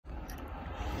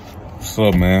What's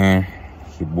up, man?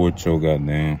 It's your boy Cho,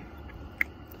 goddamn.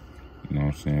 You know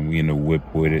what I'm saying? We in the whip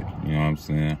with it, you know what I'm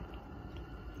saying?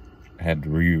 I had to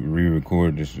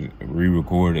re-record this shit,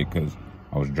 re-record it because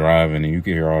I was driving and you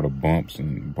could hear all the bumps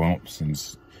and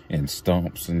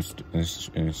stumps and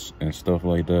stuff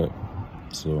like that.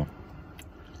 So,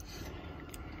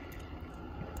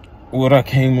 what I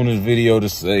came on this video to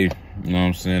say, you know what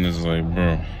I'm saying, is like,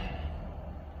 bro,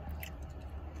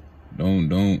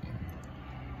 don't,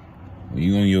 when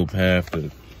you on your path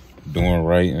to doing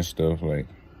right and stuff, like,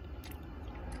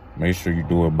 make sure you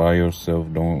do it by yourself.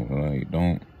 You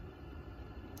don't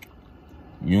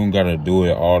gotta do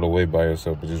it all the way by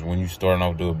yourself, but just when you starting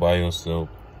off, do it by yourself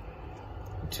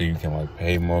until you can, like,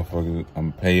 pay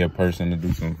motherfuckers, pay a person to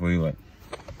do something for you. Like,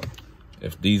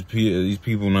 if these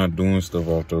people not doing stuff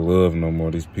off their love no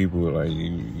more, these people, like,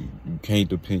 you can't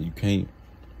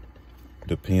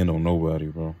depend on nobody,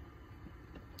 bro,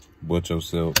 but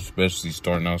yourself, especially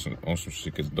starting out on some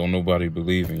shit, because don't nobody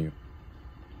believe in you.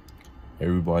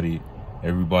 Everybody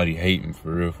hating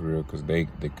for real, because they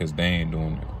ain't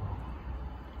doing it.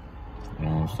 You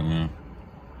know what I'm saying?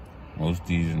 Most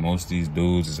of these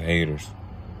dudes is haters.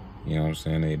 You know what I'm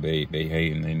saying? They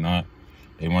hating. They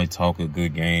might talk a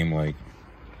good game, like,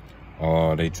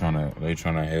 oh, they trying to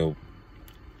help.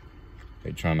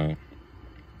 They trying to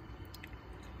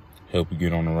help you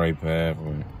get on the right path,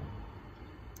 or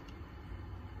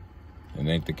it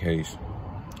ain't the case.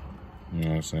 You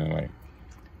know what I'm saying? Like,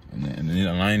 and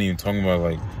I ain't even talking about,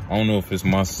 like, I don't know if it's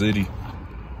my city,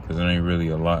 because there ain't really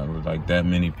a lot, like, that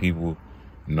many people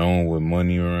known with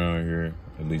money around here.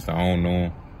 At least I don't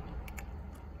know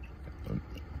them.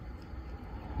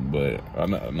 But I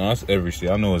know it's every city.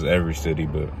 I know it's every city,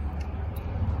 but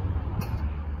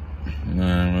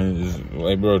man,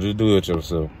 like, bro, just do it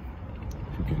yourself.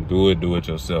 If you can do it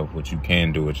yourself. But you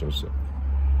can do it yourself.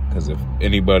 Because if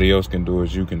anybody else can do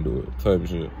it, you can do it. Type of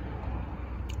shit.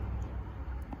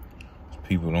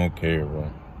 People don't care, bro.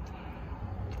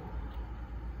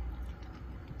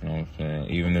 You know what I'm saying?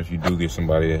 Even if you do get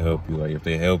somebody to help you, like, if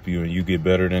they help you and you get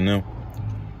better than them,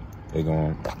 they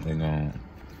gonna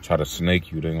try to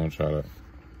snake you. They gonna try to,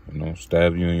 you know,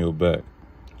 stab you in your back,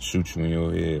 shoot you in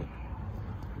your head,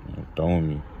 you know,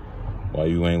 throwing you while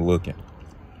you ain't looking.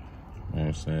 You know what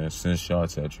I'm saying? Send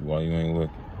shots at you while you ain't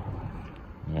looking.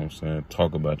 You know what I'm saying?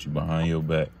 Talk about you behind your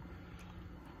back.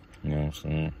 You know what I'm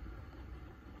saying?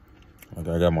 Like,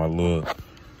 I got my little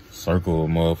circle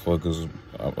of motherfuckers,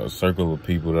 a circle of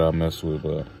people that I mess with,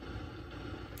 but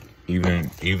even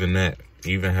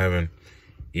having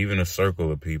a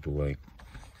circle of people, like,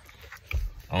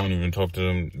 I don't even talk to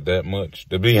them that much,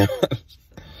 to be honest.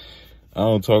 I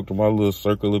don't talk to my little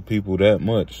circle of people that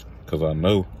much, because I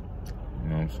know, you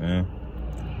know what I'm saying?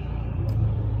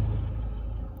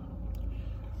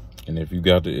 And if you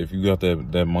got that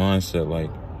mindset, like,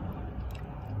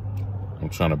 I'm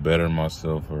trying to better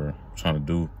myself, or trying to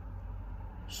do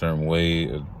a certain way,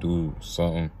 or do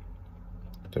something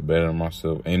to better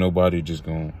myself, ain't nobody just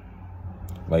gonna,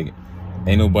 like,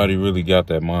 ain't nobody really got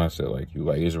that mindset like you.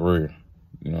 Like, it's rare,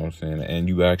 you know what I'm saying? And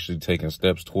you actually taking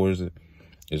steps towards it,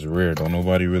 it's rare. Don't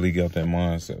nobody really got that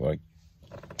mindset. Like,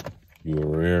 you a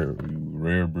rare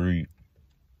breed.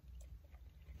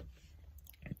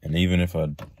 And even if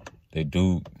they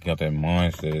do got that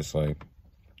mindset, it's like,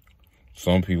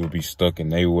 some people be stuck in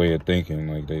their way of thinking.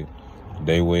 Like,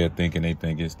 they way of thinking, they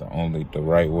think it's the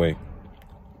right way.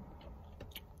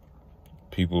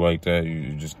 People like that,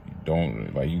 you just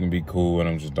don't, like, you can be cool with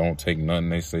them, just don't take nothing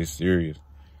they say serious.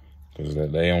 Because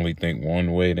they only think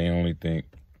one way. They only think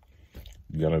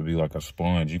you gotta be like a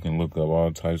sponge. You can look up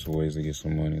all types of ways to get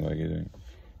some money. Like, it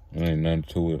ain't nothing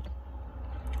to it.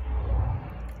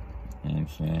 You know what I'm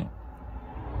saying?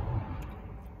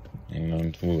 Ain't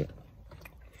nothing to it.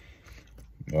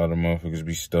 A lot of motherfuckers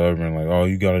be stubborn, like, oh,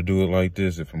 you gotta do it like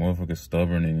this. If a motherfucker's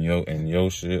stubborn in your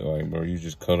shit, like, bro, you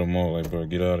just cut them off. Like, bro,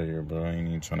 get out of here, bro. I ain't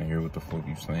even trying to hear what the fuck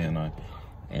you saying. I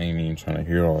ain't even trying to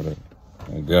hear all that.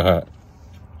 Oh, God.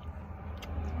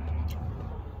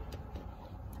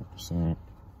 So,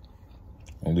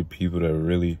 only people that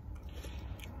really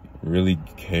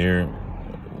care,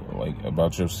 like,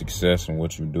 about your success and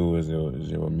what you do is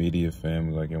your immediate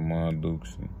family, like your Mom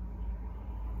Dukes and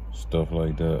stuff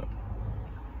like that.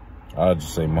 I'd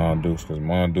just say Mom Dukes, because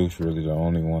Mom Dukes really the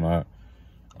only one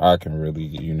I can really,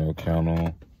 you know, count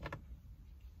on.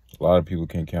 A lot of people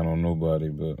can't count on nobody,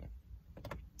 but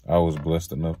I was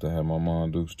blessed enough to have my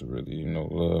Mom Dukes to really, you know,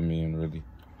 love me and really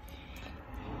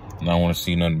not want to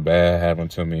see nothing bad happen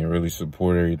to me, and really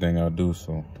support everything I do.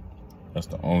 So that's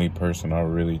the only person I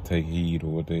really take heed of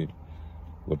what they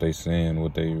saying,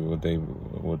 what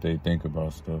they think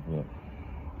about stuff. But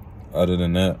Other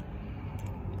than that,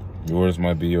 yours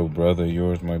might be your brother,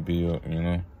 yours might be your, you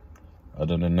know.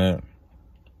 Other than that,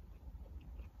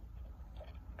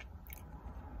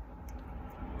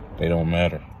 they don't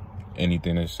matter.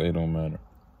 Anything they say don't matter.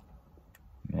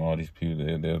 You know, all these people,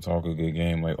 they'll talk a good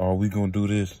game like, oh, we gonna do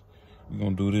this. We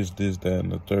gonna do this, that,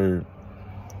 and the third.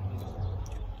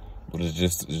 But it's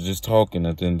just talking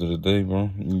at the end of the day, bro.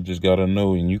 You just gotta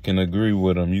know, and you can agree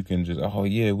with them. You can just, oh,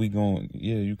 yeah,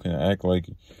 you can act like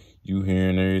you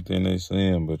hearing everything they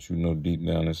saying, but you know deep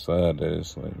down inside that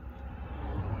it's like,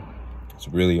 it's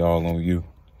really all on you.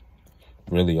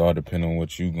 Really all depend on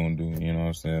what you gonna do, you know what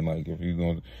I'm saying? Like, if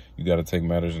you gotta take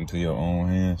matters into your own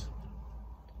hands.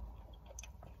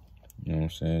 You know what I'm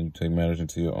saying? You take matters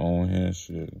into your own hands,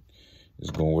 shit, it's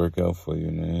gonna work out for you,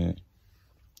 man.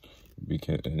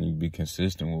 And you be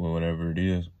consistent with whatever it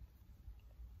is.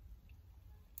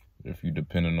 If you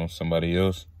depending on somebody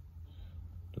else,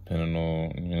 depending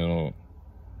on, you know,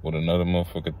 what another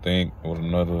motherfucker think, what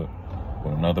another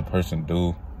person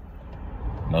do,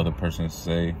 another person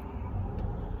say,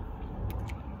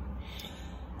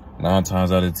 9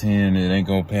 times out of 10, it ain't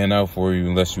gonna pan out for you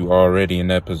unless you already in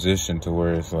that position to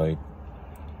where it's like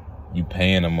you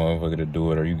paying a motherfucker to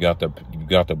do it, or you got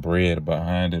the bread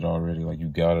behind it already, like you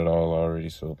got it all already.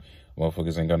 So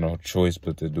motherfuckers ain't got no choice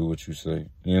but to do what you say.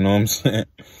 You know what I'm saying?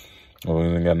 Or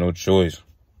they ain't got no choice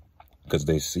because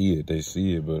they see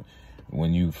it. But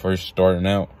when you first starting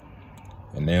out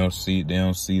and they don't see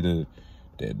the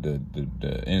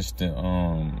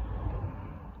instant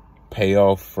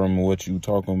payoff from what you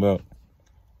talking about,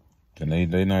 then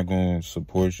they not gonna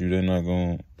support you. They're not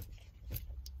gonna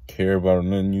care about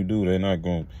nothing you do. They're not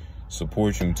gonna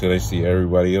support you until they see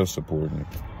everybody else supporting you.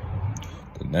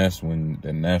 And that's when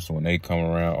they come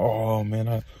around. Oh man,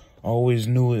 I always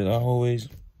knew it.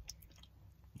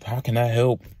 How can I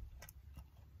help?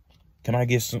 Can I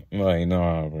get some? Like,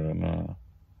 nah, bro, nah.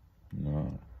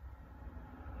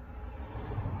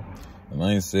 And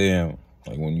I ain't saying,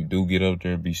 like, when you do get up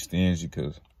there, be stingy,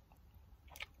 because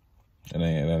that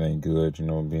ain't good, you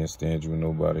know, being stingy with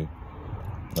nobody.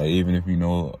 Like, even if you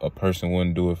know a person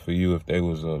wouldn't do it for you if they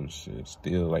was up, shit,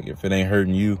 still, like, if it ain't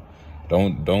hurting you,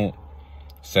 don't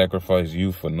sacrifice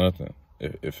you for nothing.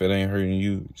 If it ain't hurting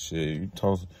you, shit, you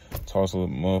toss a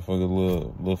motherfucker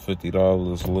little $50,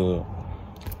 little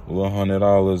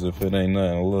 $100 if it ain't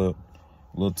nothing, a little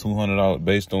 $200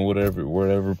 based on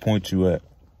whatever point you at.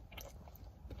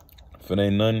 If it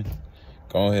ain't nothing,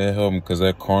 go ahead and help them, because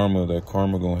that karma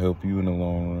gonna help you in the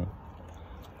long run.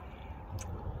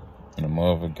 And a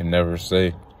motherfucker can never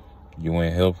say you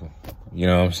ain't helping. You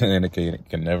know what I'm saying? They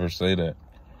can never say that.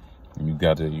 You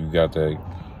got that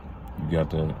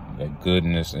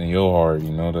goodness in your heart,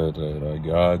 you know,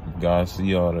 that God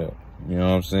see all that. You know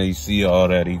what I'm saying? He see all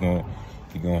that. He gonna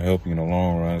help you in the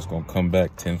long run. It's gonna come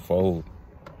back tenfold.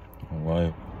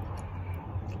 Like,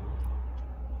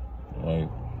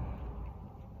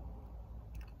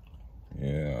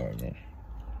 yeah.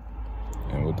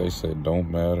 And what they say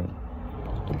don't matter.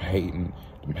 Them hating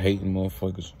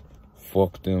motherfuckers,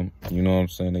 fuck them. You know what I'm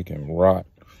saying? They can rot.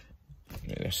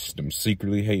 Them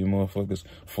secretly hating motherfuckers,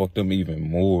 fuck them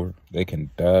even more. They can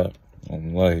die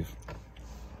on life.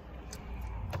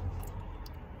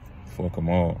 Fuck them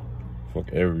all.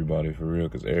 Fuck everybody for real,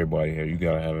 because everybody hate. You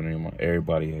gotta have it in your mind.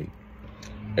 Everybody hate.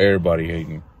 Everybody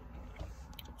hating.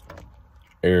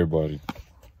 Everybody.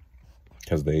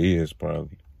 Because they is,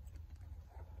 probably.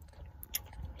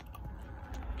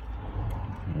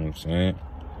 You know what I'm saying?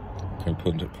 Can't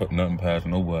put nothing past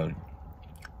nobody.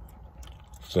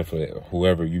 Except for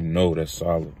whoever you know that's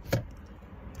solid.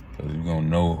 Because you're going to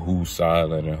know who's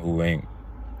solid and who ain't.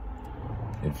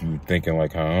 If you thinking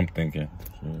like how I'm thinking.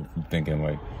 So if you thinking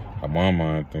like how my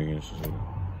mind thinking. So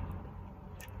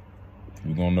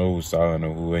you're going to know who's solid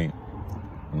and who ain't.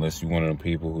 Unless you're one of them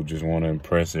people who just want to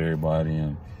impress everybody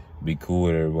and be cool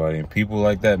with everybody. And people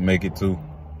like that make it too.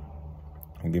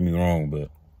 Don't get me wrong, but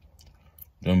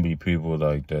them be people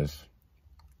like that's,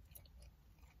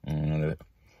 I don't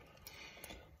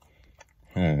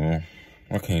know.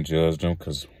 I can't judge them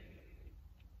because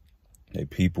they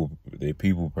people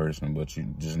person, but you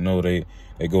just know they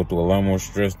go through a lot more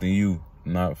stress than you.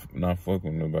 Not fucking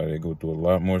with nobody. They go through a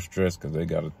lot more stress because they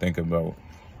got to think about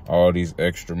all these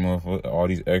extra motherfuckers, all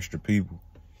these extra people.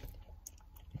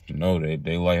 You know,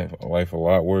 they life a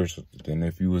lot worse than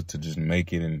if you was to just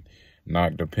make it and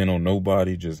not depend on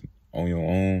nobody, just on your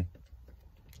own.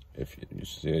 If you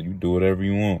said you do whatever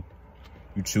you want,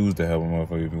 you choose to help a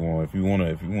motherfucker if you want.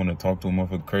 If you wanna talk to a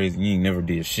motherfucker crazy, you ain't never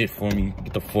did shit for me,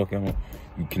 get the fuck out.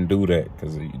 You can do that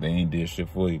because they ain't did shit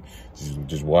for you.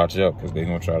 Just watch out because they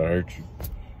gonna try to hurt you.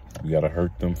 You gotta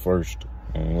hurt them first.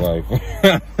 in life.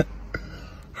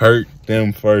 Hurt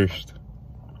them first.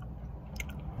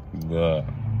 God.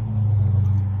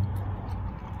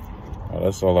 Oh,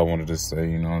 that's all I wanted to say,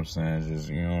 you know what I'm saying? Just,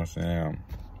 you know what I'm saying?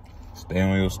 Stay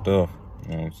on your stuff, you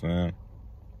know what I'm saying?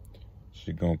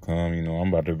 Shit gonna come, you know. I'm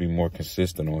about to be more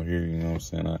consistent on here, you know what I'm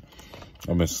saying?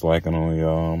 I've been slacking on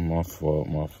y'all. My fault.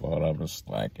 I've been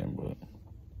slacking, but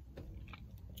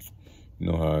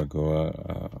you know how I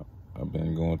go. I've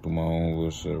been going through my own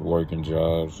little shit, working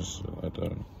jobs and shit like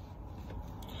that.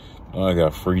 Now I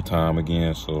got free time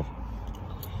again, so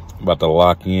I'm about to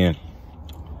lock in,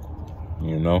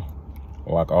 you know?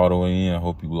 Lock all the way in. I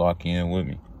hope you lock in with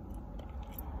me.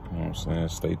 You know what I'm saying?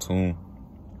 Stay tuned.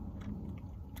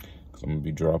 Cause I'm gonna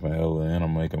be dropping hella in.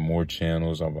 I'm making more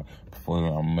channels. I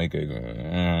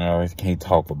can't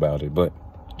talk about it, but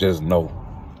just know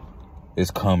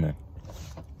it's coming.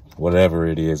 Whatever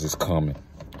it is, it's coming.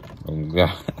 Oh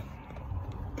God.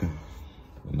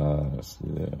 Nah,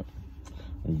 yeah.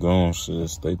 I'm gone, shit.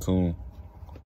 Stay tuned.